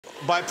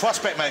by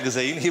Prospect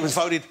magazine, he was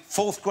voted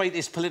 4th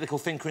greatest political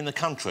thinker in the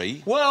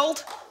country.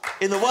 World?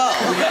 In the world?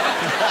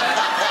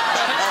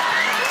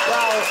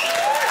 Well,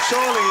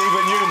 surely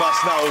even you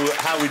must know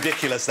how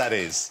ridiculous that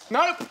is.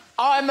 Nope.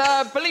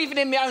 I'm believing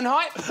in my own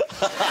hype.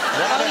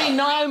 Only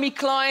Naomi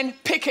Klein,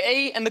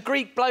 Piketty and the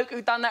Greek bloke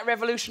who done that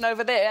revolution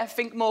over there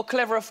think more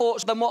cleverer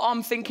thoughts than what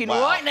I'm thinking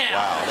right now.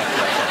 Wow,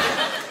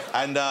 that's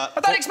and, I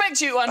don't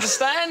expect you to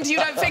understand. You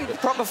don't think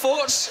proper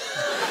thoughts.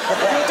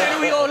 You're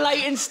doing all your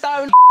Leighton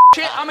Stone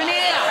shit. I'm in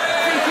here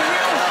thinking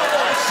real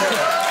thoughts.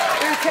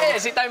 Who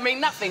cares? It don't mean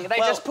nothing. They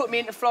just put me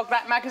into Flog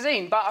That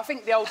magazine. But I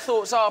think the old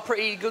thoughts are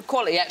pretty good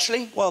quality,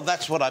 actually. Well,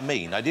 that's what I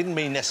mean. I didn't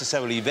mean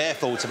necessarily their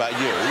thoughts about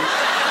you.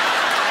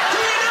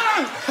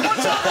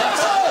 What's up,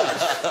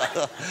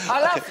 asshole? I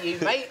love you,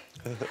 mate.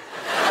 I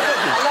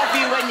love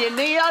you when you're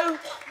Neo.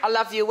 I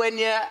love you when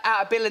you're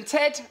out of Bill and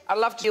Ted. I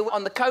loved you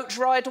on the coach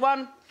ride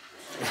one.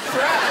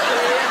 Throughout the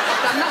career,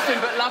 I've done nothing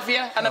but love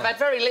you, and I've had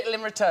very little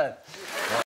in return.